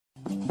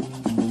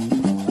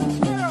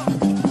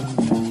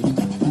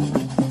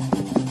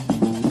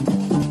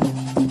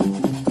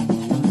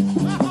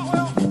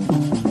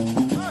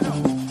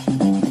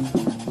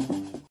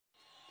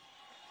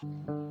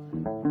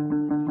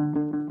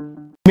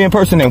me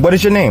impersonating. What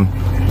is your name?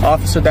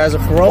 Officer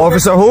Dazafarovic.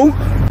 Officer who?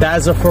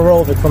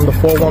 Dazafarovic from the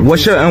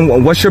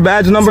 412. What's your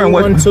badge number?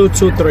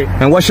 21223.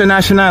 And what's your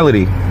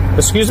nationality?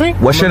 Excuse me?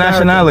 What's your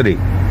nationality?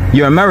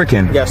 You're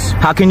American? Yes.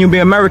 How can you be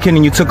American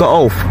and you took an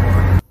oath?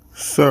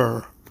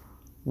 Sir,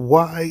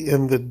 why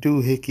in the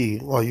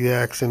doohickey are you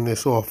asking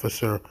this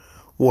officer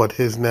what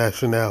his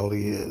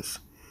nationality is?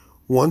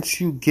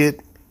 Once you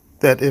get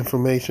that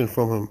information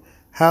from him,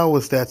 how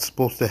is that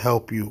supposed to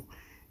help you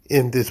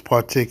in this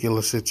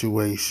particular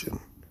situation?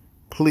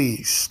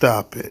 Please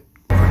stop it.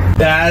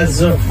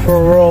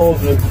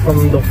 Dazafarovic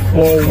from the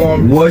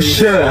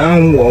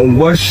 412.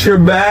 What's your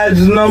badge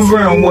number?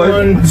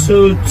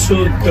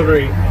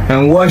 21223.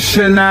 And what's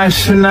your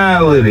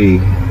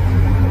nationality?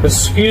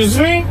 Excuse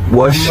me?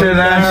 What's your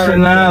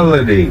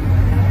nationality?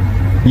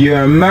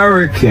 You're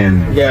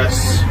American.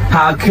 Yes.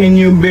 How can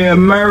you be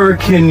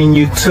American and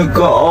you took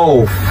an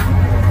oath?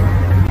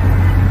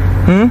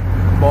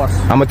 Boss.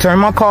 I'm gonna turn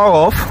my car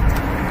off.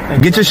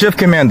 Get your shift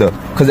commander,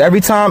 because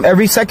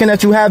every second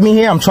that you have me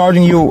here, I'm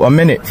charging you a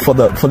minute for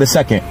the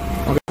second.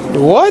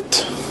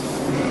 What?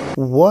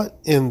 What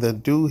in the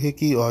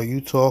doohickey are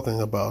you talking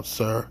about,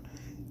 sir?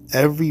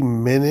 Every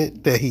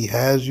minute that he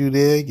has you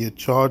there, you're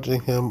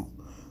charging him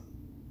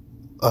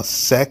a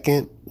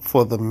second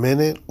for the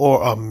minute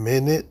or a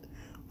minute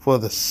for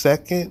the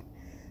second?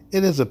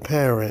 It is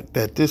apparent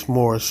that this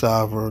Moorish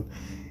sovereign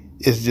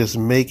is just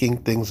making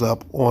things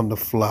up on the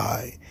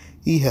fly.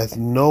 He has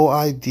no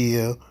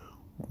idea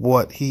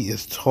what he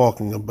is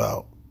talking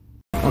about.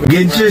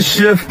 Get your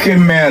shift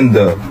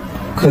commander,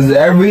 because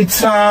every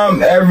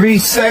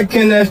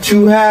second that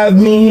you have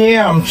me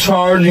here, I'm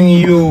charging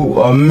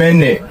you a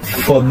minute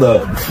for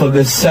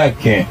the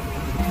second.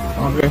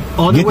 Okay.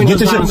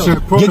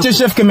 Get your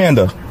shift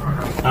commander.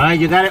 Alright,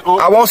 you got it.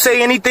 I won't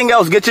say anything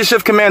else. Get your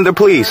shift commander,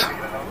 please.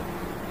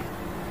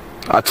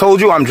 I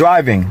told you I'm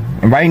driving.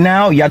 And right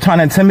now, y'all trying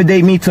to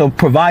intimidate me to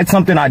provide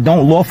something I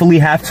don't lawfully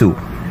have to.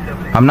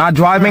 I'm not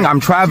driving, I'm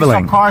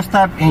traveling. Car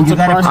stop and you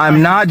got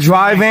I'm not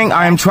driving,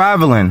 I am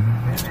traveling.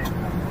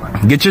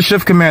 Get your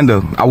shift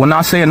commander. I will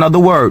not say another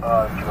word.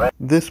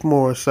 This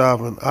Moorish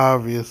sovereign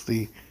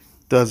obviously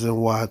doesn't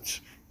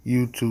watch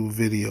YouTube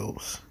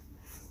videos,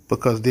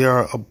 because there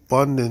are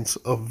abundance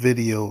of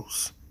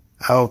videos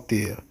out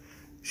there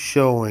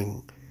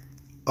showing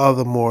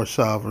other Moorish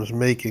sovereigns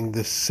making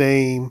the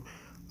same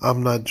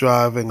I'm not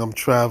driving, I'm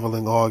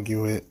traveling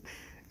argument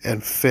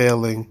and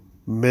failing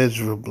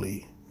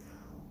miserably.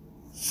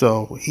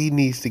 So he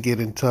needs to get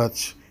in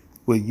touch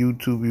with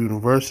YouTube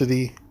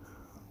University,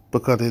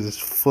 because it is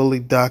fully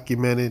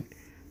documented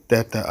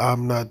that the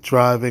I'm not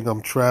driving,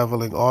 I'm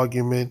traveling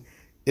argument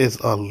is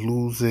a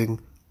losing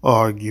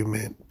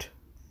argument.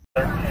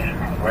 One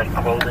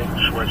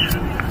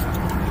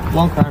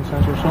crime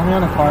center. Show me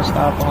on a car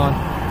stop on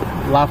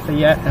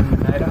Lafayette and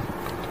Menida.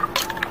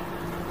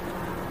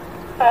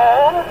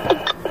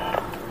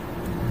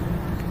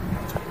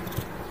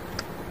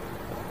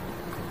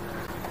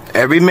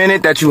 Every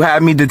minute that you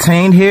have me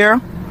detained here,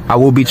 I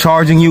will be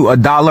charging you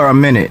 $1 a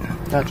minute.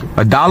 Gotcha.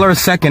 $1 a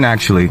second,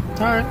 actually.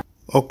 Alright.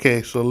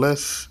 Okay, so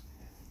let's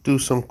do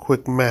some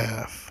quick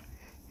math.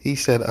 He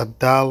said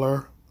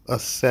 $1 a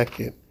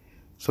second.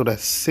 So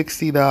that's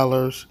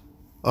 $60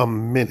 a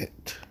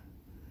minute.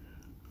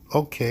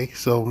 Okay,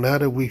 so now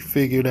that we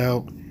figured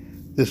out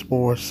this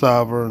Moorish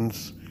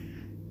sovereign's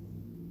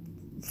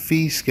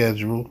fee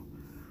schedule,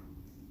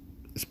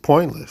 it's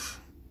pointless,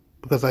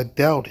 because I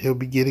doubt he'll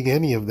be getting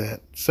any of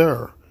that.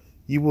 Sir,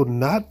 you will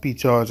not be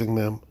charging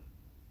them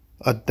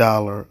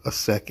 $1 a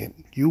second.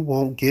 You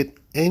won't get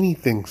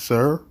anything,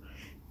 sir.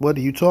 What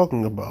are you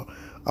talking about?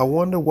 I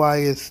wonder why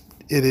it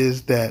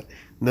is that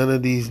none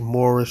of these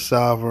Moorish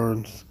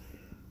sovereigns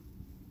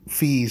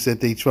fees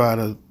that they try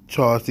to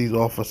charge these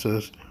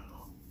officers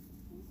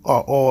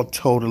are all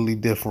totally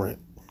different.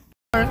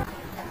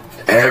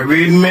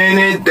 Every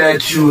minute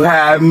that you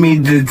have me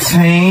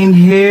detained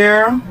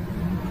here,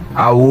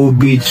 I will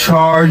be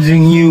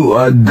charging you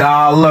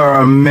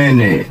 $1 a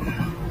minute.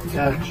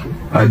 Gotcha.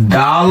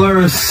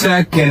 $1 a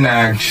second,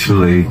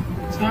 actually.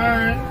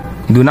 Alright.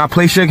 Do not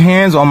place your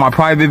hands on my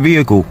private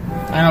vehicle.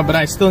 I know, but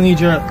I still need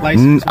your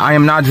license. I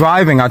am not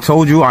driving. I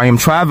told you I am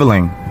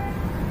traveling.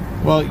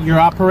 Well, you're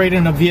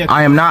operating a vehicle.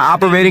 I am not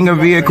operating a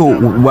vehicle.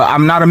 Well,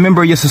 I'm not a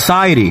member of your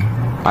society.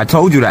 I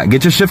told you that.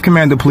 Get your shift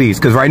commander, please,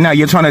 because right now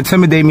you're trying to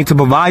intimidate me to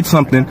provide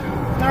something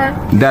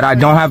that I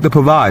don't have to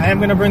provide. I am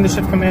going to bring the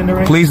shift commander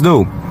in. Please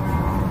do.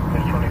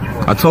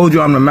 I told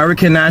you I'm an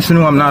American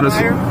national. I'm not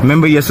a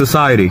member of your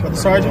society.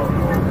 Sergeant?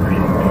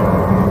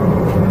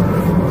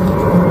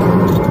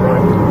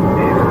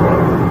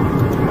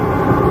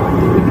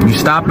 You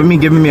stopping me,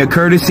 giving me a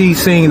courtesy,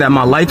 saying that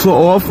my lights were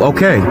off?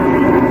 Okay.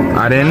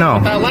 I didn't know.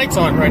 That lights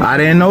on right now. I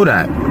didn't know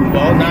that.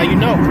 Well, now you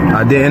know.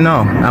 I didn't know.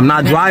 I'm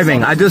not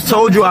driving. I just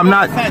told you I'm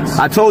not.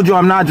 I told you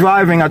I'm not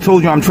driving. I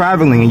told you I'm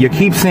traveling, and you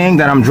keep saying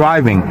that I'm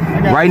driving.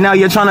 Right now,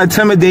 you're trying to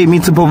intimidate me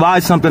to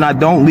provide something I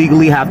don't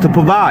legally have to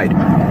provide.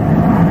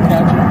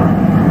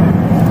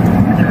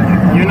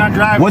 You're not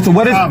driving.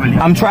 What is?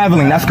 I'm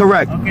traveling. That's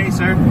correct. Okay,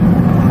 sir.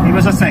 Give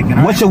us a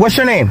second. What's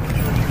your name?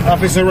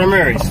 Officer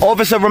Ramirez.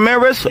 Officer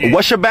Ramirez, yeah.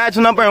 What's your badge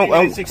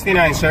number?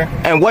 69, sir.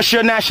 And what's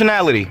your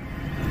nationality?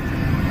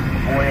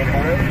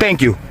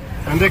 Thank you.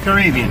 I'm the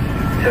Caribbean.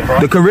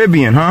 The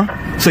Caribbean, huh?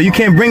 So you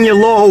can't bring your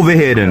law over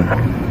here then?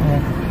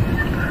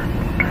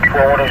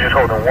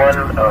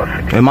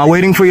 Am I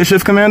waiting for your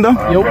shift commander?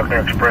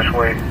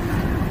 Expressway.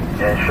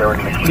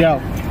 Yo.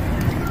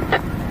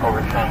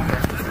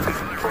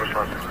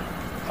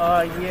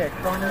 Yeah,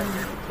 from the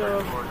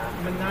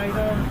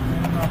Menida.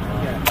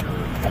 Yeah.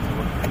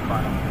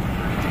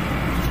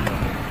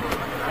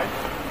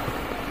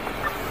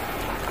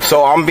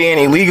 So I'm being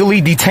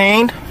illegally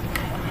detained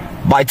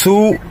by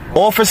 2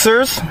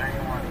 officers,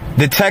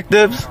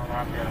 detectives.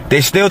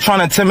 They're still trying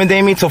to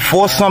intimidate me to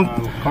force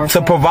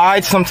to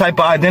provide some type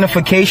of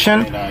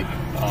identification.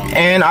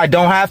 And I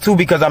don't have to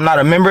because I'm not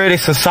a member of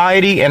this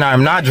society and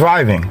I'm not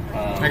driving.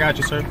 I got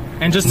you, sir.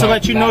 And just to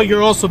let you know,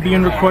 you're also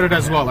being recorded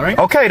as well, all right?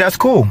 Okay, that's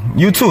cool.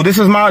 You too. This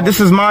is my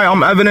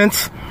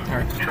evidence.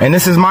 And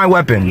this is my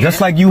weapon.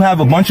 Just like you have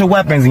a bunch of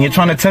weapons and you're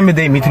trying to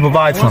intimidate me to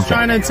provide something. I was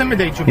trying to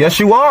intimidate you. Yes,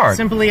 you are. I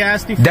simply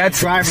asked you for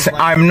driver's license.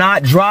 I'm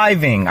not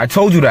driving. I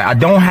told you that. I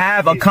don't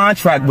have a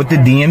contract with the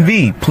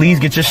DMV. Please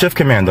get your shift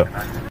commander.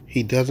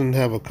 He doesn't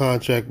have a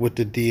contract with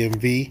the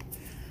DMV.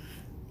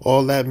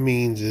 All that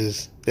means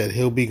is that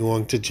he'll be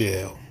going to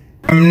jail.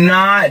 I'm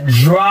not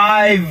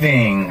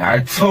driving. I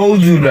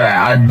told you that.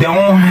 I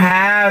don't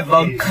have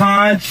a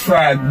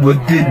contract with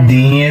the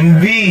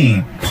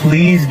DMV.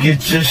 Please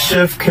get your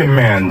shift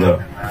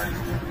commander.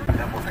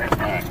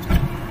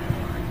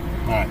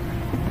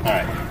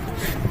 Alright.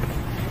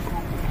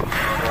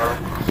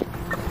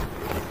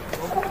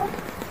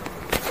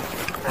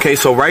 Okay,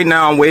 so right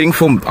now I'm waiting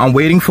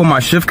for my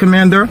shift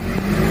commander.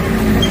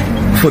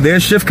 For their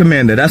shift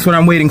commander. That's what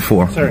I'm waiting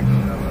for. Sir.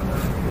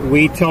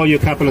 We told you a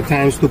couple of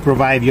times to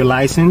provide your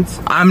license.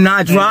 I'm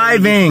not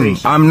driving.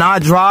 I'm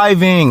not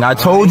driving. I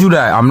told you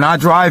that. I'm not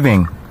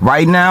driving.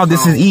 Right now,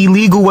 this is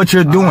illegal what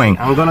you're doing.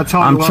 I'm gonna tell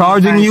you. I'm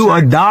charging you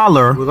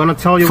 $1. We're gonna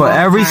tell you for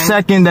every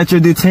second that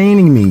you're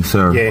detaining me,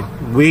 sir. Yeah,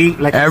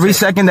 every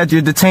second that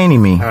you're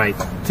detaining me. All right,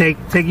 take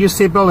your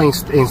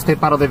seatbelt and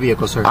step out of the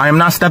vehicle, sir. I am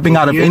not stepping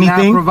out of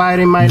anything.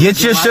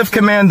 Get your shift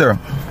commander,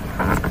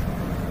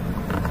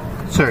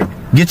 sir.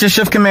 Get your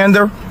shift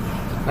commander.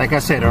 Like I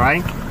said, all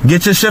right?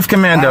 Get your shift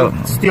commander.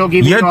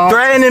 You're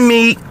threatening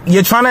me.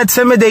 You're trying to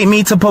intimidate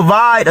me to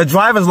provide a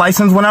driver's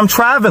license when I'm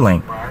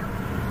traveling.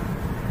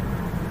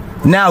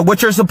 Now,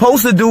 what you're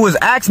supposed to do is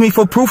ask me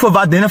for proof of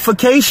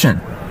identification.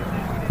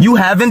 You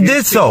haven't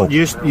did so.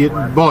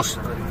 Boss,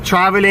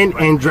 traveling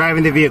and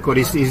driving the vehicle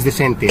is the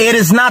same thing. It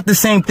is not the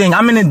same thing.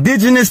 I'm an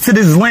indigenous to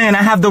this land.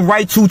 I have the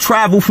right to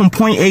travel from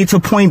point A to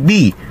point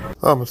B.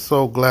 I'm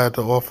so glad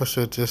the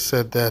officer just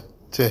said that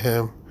to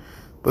him.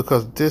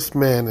 Because this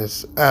man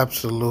is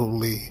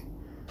absolutely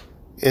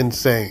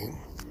insane.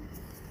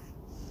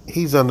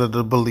 He's under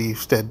the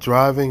beliefs that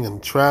driving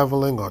and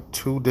traveling are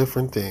 2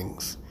 different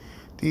things.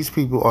 These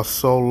people are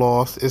so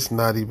lost, it's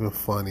not even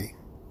funny.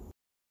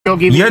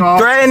 You're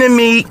threatening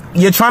me.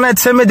 You're trying to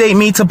intimidate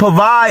me to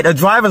provide a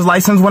driver's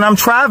license when I'm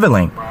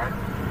traveling.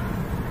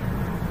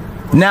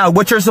 Now,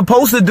 what you're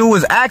supposed to do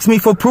is ask me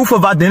for proof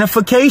of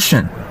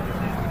identification.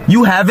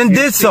 You haven't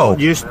did so.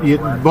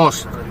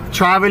 Boss.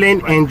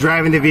 Traveling and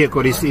driving the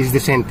vehicle is the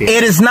same thing.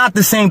 It is not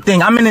the same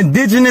thing. I'm an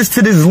indigenous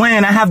to this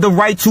land. I have the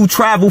right to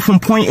travel from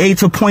point A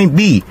to point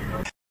B.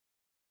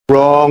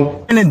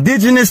 Wrong. I'm an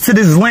indigenous to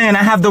this land.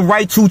 I have the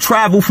right to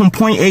travel from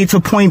point A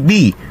to point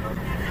B.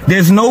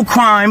 There's no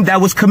crime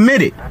that was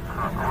committed.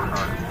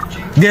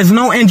 There's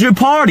no injured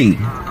party.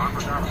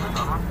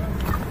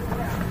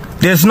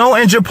 There's no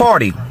injured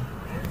party.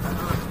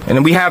 And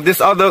then we have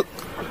this other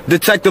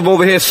detective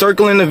over here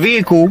circling the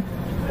vehicle.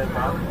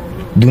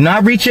 Do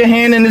not reach your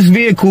hand in this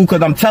vehicle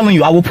because I'm telling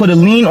you, I will put a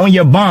lien on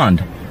your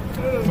bond.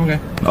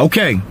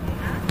 Okay.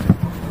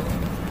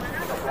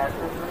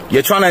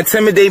 You're trying to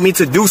intimidate me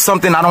to do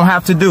something I don't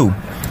have to do.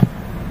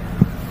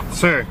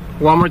 Sir,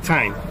 one more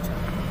time.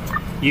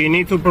 You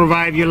need to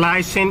provide your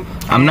license.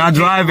 I'm not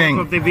driving.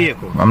 Of the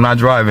vehicle. I'm not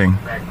driving.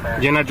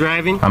 You're not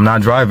driving? I'm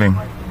not driving.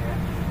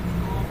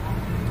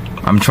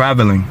 I'm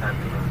traveling.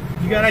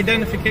 You got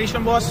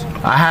identification, boss?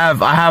 I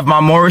have my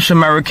Moorish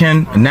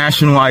American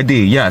national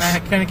ID, yes.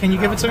 Can you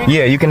give it to me?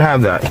 Yeah, you can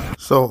have that.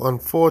 So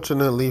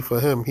unfortunately for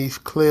him, he's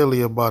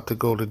clearly about to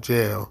go to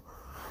jail.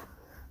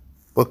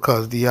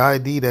 Because the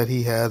ID that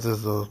he has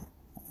is a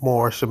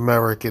Moorish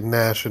American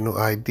national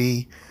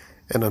ID.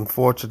 And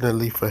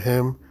unfortunately for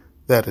him,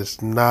 that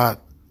is not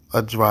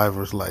a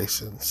driver's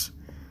license.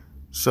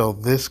 So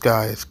this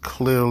guy is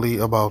clearly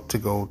about to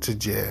go to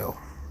jail.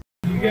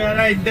 You got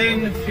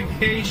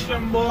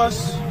identification,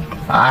 boss?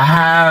 I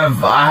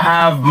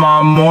have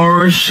my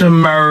Moorish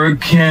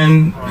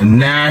American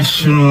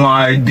national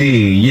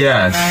ID,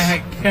 yes.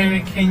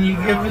 Can you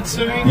give it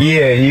to me?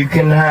 Yeah, you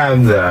can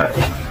have that.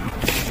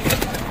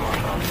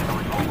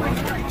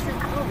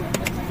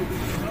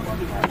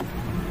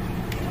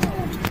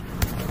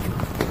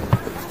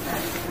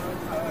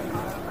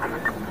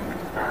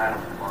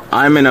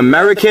 I'm an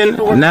American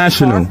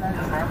national.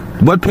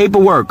 What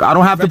paperwork? I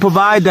don't have to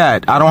provide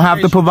that. I don't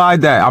have to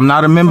provide that. I'm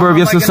not a member of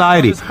your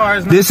society.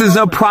 This is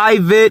a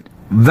private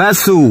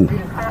vessel.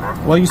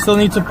 Well, you still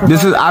need to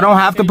provide. I don't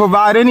have to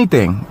provide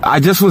anything. I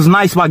just was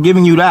nice by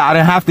giving you that. I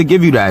didn't have to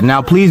give you that.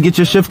 Now, please get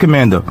your shift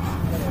commander.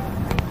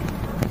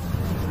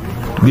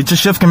 Get your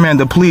shift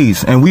commander,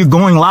 please. And we're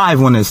going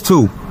live on this,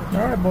 too. All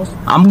right, boss.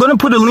 I'm going to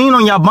put a lien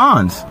on your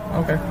bonds.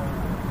 Okay.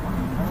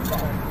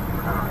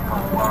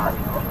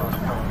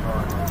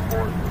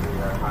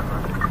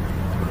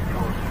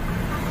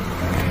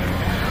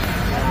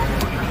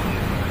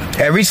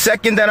 Every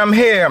second that I'm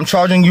here, I'm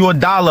charging you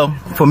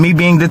 $1 for me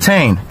being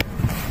detained.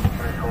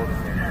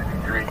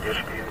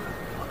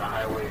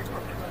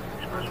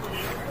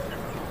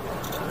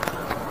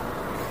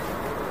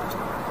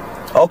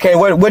 Okay,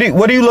 what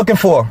are you looking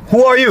for?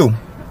 Who are you?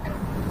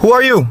 Who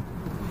are you?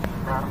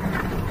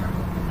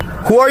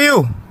 Who are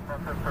you?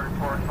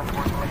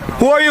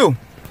 Who are you?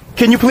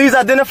 Can you please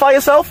identify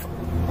yourself?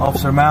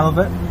 Officer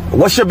Malavet.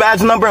 What's your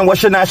badge number and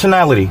what's your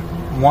nationality?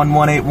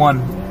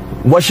 1181.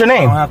 What's your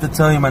name? I don't have to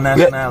tell you my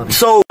nationality. Yeah,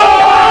 so...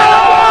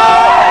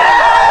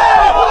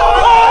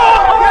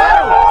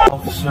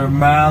 Officer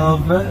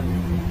Malavet.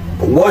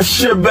 What's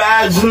your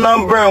badge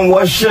number and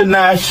what's your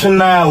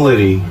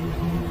nationality?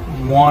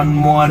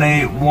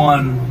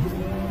 1181.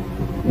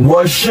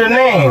 What's your I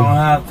name? don't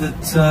have to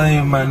tell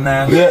you my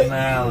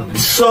nationality. Yeah.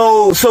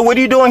 So what are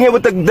you doing here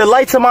with the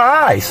lights in my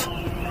eyes?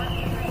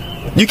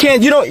 You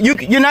can't,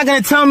 you're not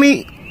gonna tell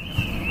me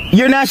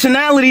your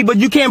nationality, but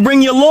you can't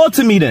bring your law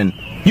to me then.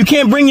 You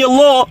can't bring your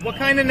law. What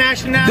kind of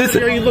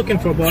nationality are you looking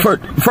for, boss?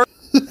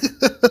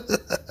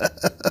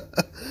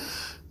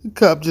 The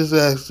cop just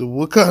asked him,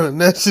 what kind of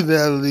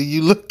nationality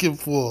you looking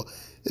for?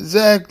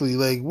 Exactly.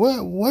 Like,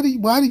 why do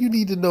you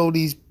need to know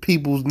these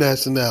people's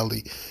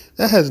nationality?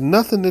 That has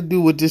nothing to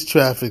do with this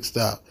traffic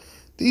stop.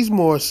 These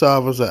Moor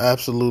solvers are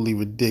absolutely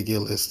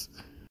ridiculous.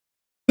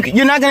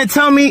 You're not going to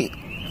tell me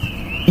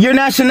your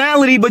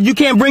nationality, but you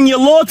can't bring your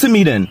law to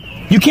me then.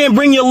 You can't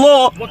bring your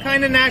law. What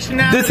kind of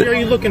nationality are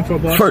you looking for,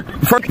 boss? You're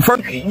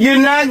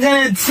not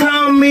going to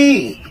tell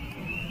me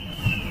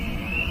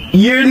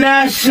your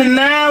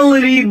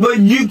nationality, but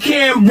you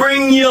can't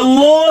bring your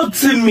law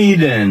to me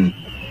then.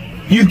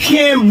 You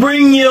can't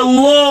bring your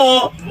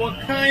law. What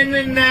kind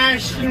of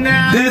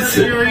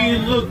nationality are you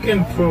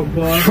looking for,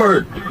 boss?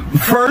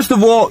 First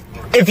of all,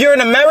 if you're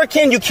an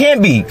American, you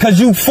can't be, because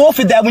you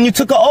forfeit that when you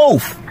took an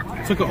oath.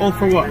 Took an oath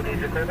for what?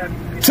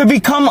 To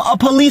become a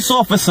police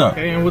officer.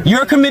 Okay,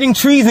 you're committing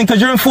treason because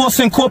you're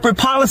enforcing corporate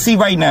policy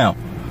right now.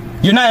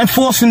 You're not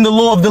enforcing the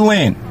law of the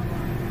land,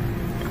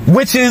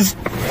 which is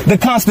the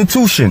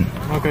Constitution.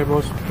 Okay,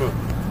 boss. Good.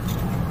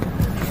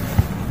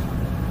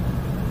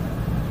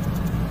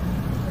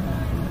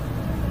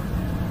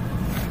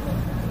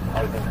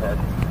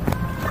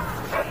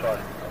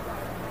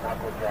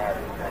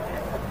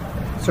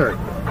 Sir,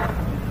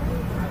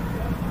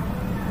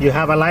 you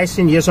have a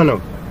license, yes or no?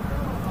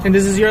 And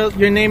this is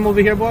your name over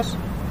here, boss?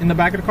 In the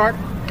back of the card?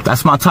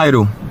 That's my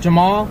title.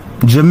 Jamal?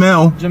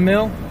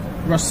 Jamil.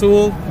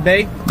 Rasul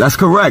Bey? That's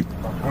correct.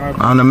 Right.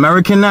 I'm an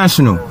American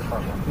national.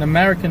 An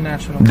American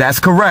national? That's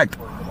correct.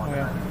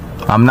 Yeah.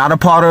 I'm not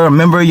a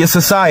member of your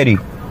society.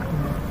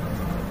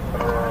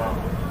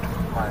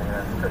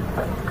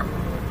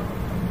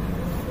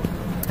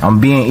 I'm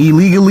being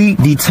illegally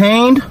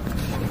detained.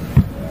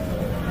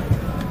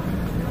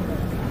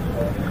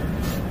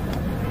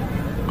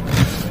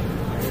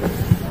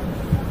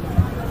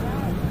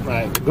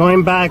 Right.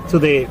 Going back to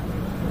the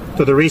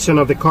reason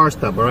of the car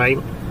stop, all right?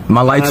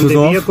 My lights was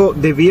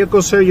off. The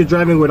vehicle, sir, you're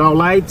driving without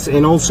lights,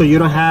 and also you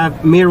don't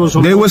have mirrors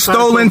on. They were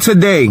stolen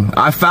today.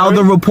 I filed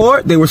a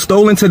report. They were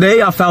stolen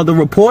today. I filed a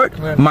report.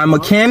 My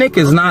mechanic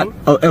is not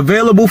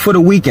available for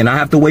the weekend. I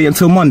have to wait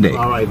until Monday.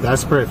 All right,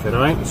 that's perfect.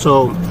 All right.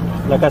 So,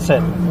 like I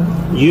said,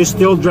 you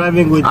still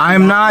driving with?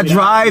 I'm not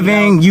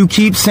driving. You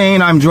keep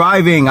saying I'm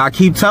driving. I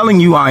keep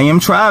telling you I am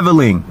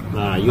traveling.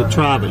 You're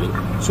traveling.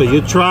 So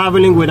you're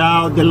traveling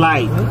without the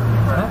light.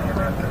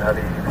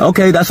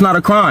 Okay, that's not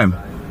a crime.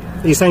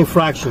 It's an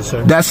infraction,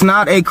 sir. That's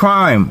not a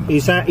crime.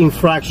 It's an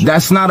infraction.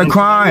 That's not a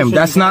crime.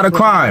 That's not a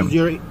crime.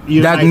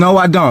 No,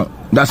 I don't.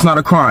 That's not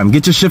a crime.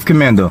 Get your shift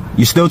commander.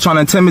 You're still trying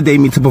to intimidate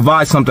me to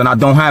provide something I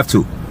don't have to.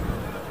 Yo,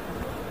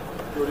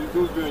 these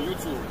dudes doing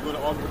YouTube. Doing the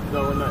office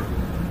all night.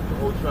 The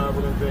whole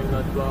traveling thing,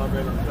 not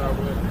driving, I'm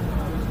traveling.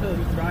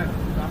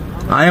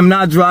 I am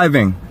not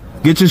driving.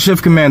 Get your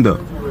shift commander.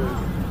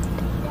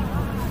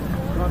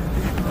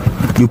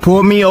 You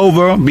pulled me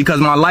over because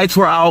my lights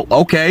were out.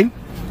 Okay.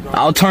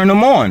 I'll turn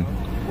them on.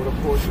 Well, of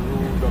course, the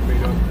rules are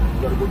made up.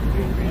 You gotta go to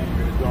DMV, you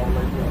gotta drive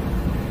like that.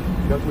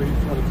 That's what he's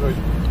trying to tell you.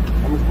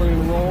 I'm explaining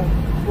the wrong,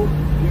 but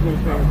he's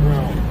gonna stand his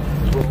ground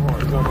real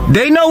hard.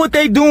 They know what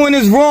they doing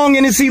is wrong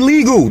and it's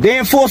illegal. They're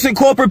enforcing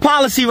corporate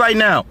policy right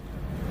now.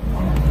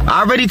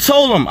 I already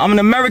told them I'm an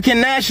American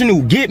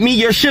national. Get me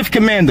your shift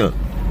commander.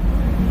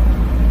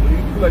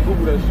 You like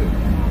Google that shit.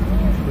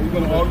 He's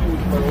gonna argue with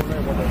you like, okay,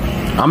 about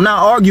that. I'm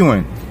not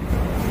arguing.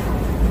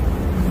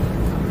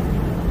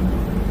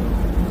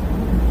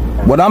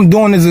 What I'm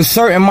doing is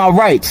asserting my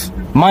rights.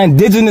 my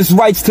indigenous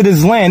rights to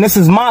this land. This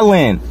is my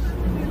land.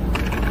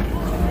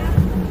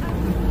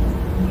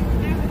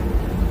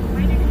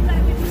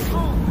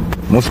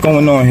 What's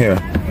going on here?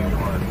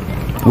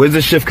 Where's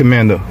the shift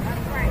commander?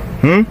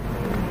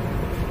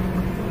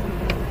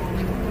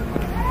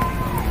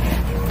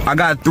 I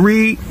got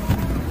 3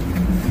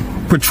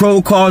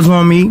 patrol cars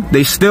on me.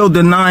 They still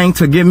denying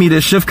to give me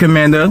the shift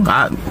commander.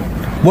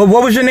 What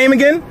was your name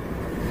again?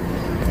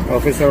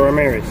 Officer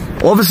Ramirez.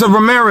 Officer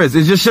Ramirez,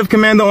 is your shift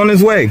commander on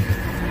his way?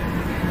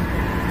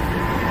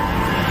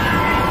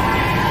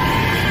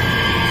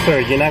 Sir,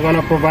 you're not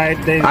gonna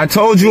provide the... I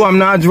told you I'm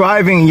not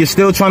driving. You're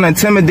still trying to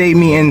intimidate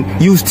me and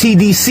use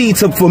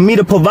TDC for me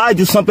to provide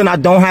you something I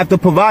don't have to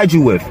provide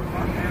you with.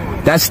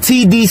 That's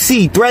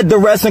TDC, threat,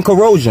 duress, and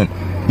corrosion.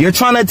 You're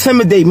trying to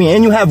intimidate me,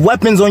 and you have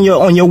weapons on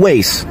your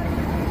waist.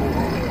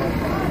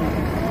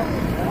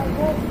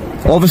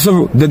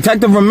 Officer,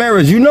 Detective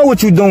Ramirez, you know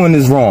what you're doing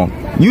is wrong.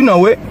 You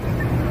know it.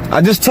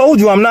 I just told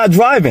you I'm not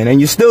driving, and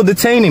you're still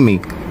detaining me.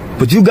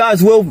 But you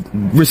guys will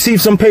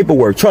receive some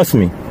paperwork. Trust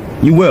me.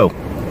 You will.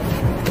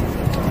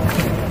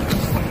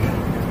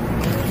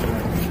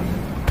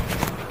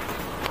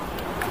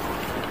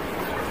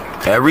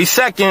 Every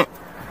second,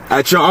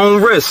 at your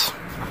own risk.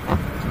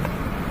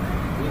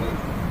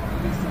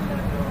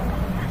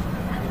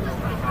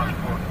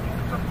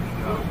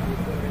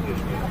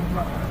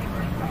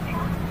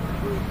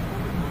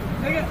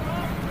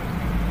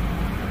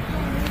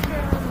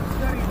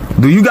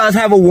 Do you guys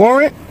have a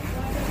warrant?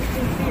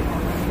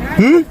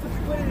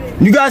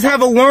 You guys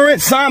have a warrant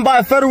signed by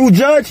a federal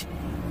judge?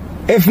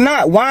 If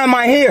not, why am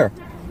I here?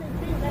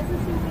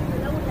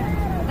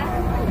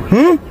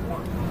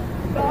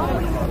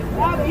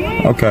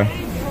 Okay.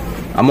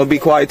 I'm gonna be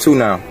quiet too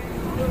now.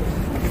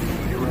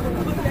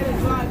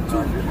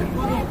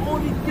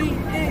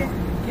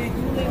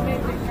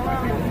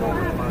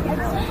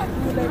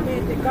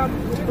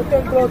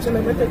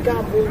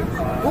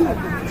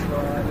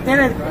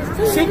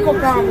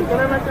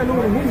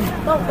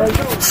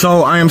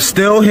 So I am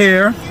still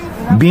here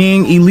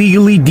being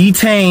illegally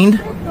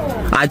detained.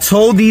 I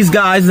told these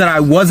guys that I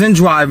wasn't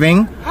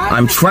driving.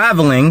 I'm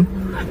traveling,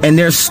 and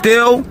they're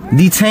still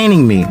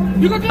detaining me.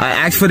 I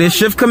asked for their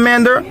shift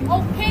commander,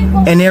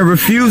 and they're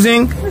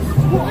refusing.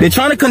 They're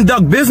trying to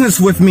conduct business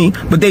with me,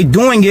 but they're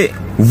doing it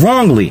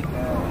wrongly.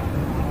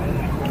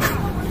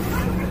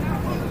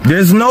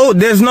 There's no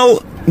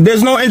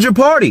injured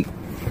party.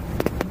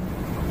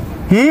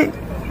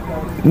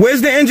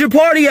 Where's the injured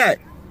party at?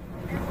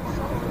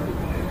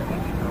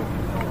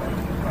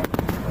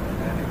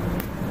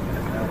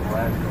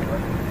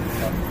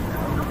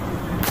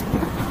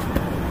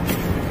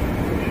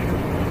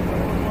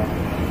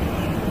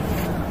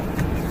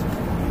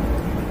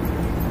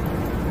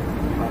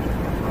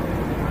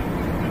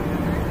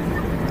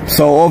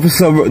 So,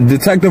 Officer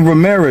Detective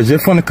Ramirez, you're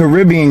from the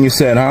Caribbean, you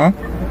said, huh?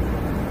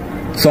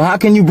 So how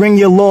can you bring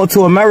your law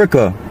to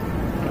America?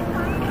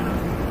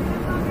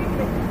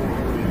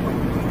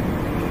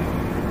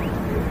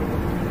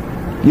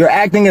 You're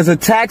acting as a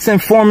tax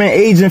informant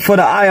agent for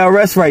the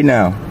IRS right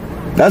now.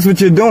 That's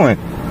what you're doing.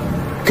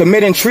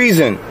 Committing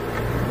treason.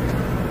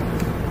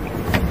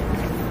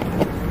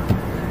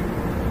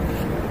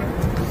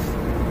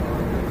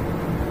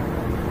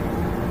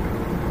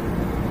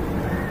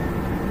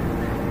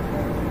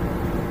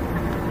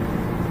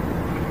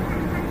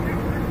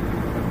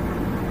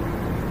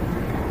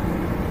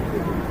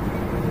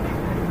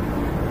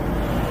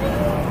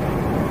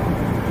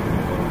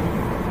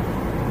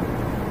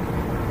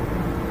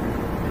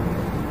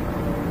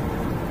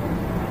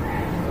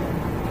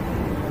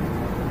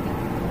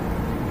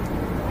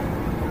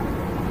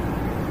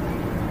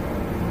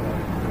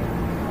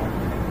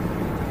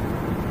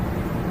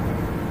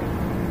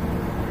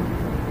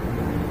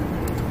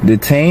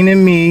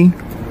 Detaining me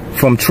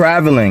from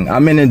traveling.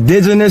 I'm an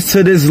indigenous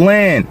to this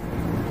land.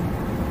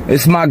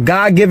 It's my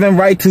God-given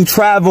right to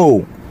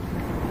travel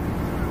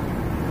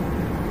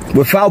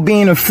without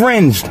being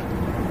infringed.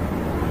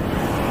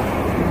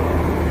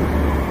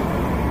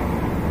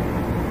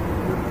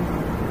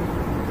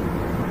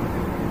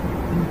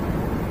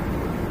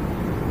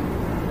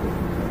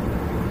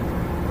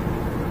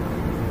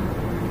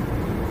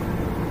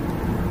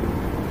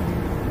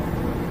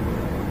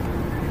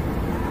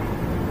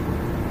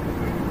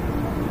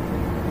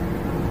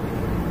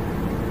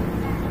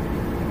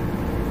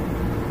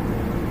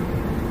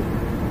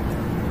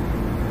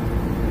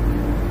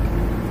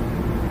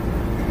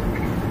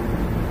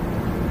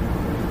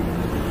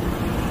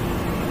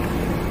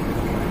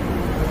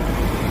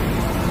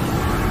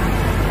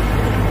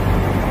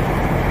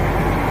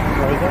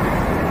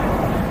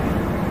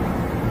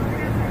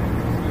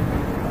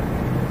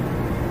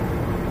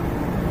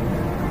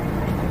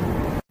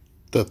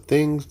 The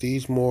things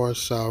these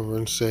Moorish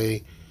sovereigns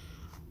say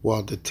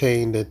while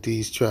detained at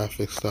these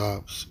traffic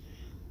stops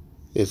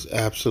is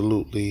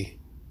absolutely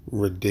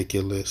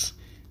ridiculous,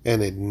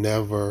 and it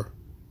never,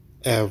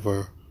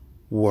 ever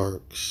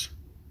works.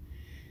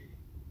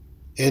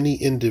 Any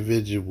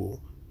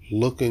individual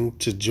looking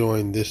to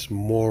join this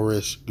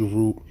Moorish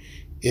group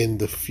in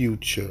the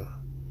future,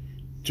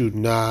 do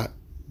not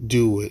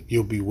do it.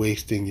 You'll be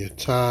wasting your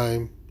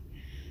time.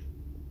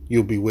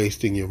 You'll be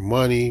wasting your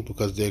money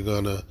because they're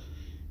going to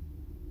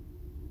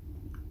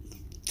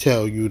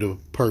tell you to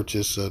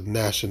purchase a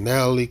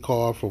nationality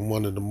card from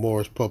one of the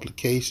Moorish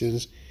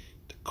publications.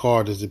 The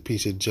card is a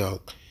piece of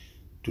junk.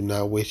 Do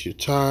not waste your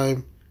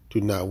time. Do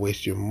not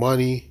waste your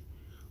money.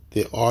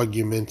 The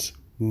arguments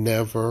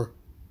never,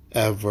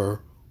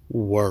 ever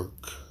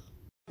work.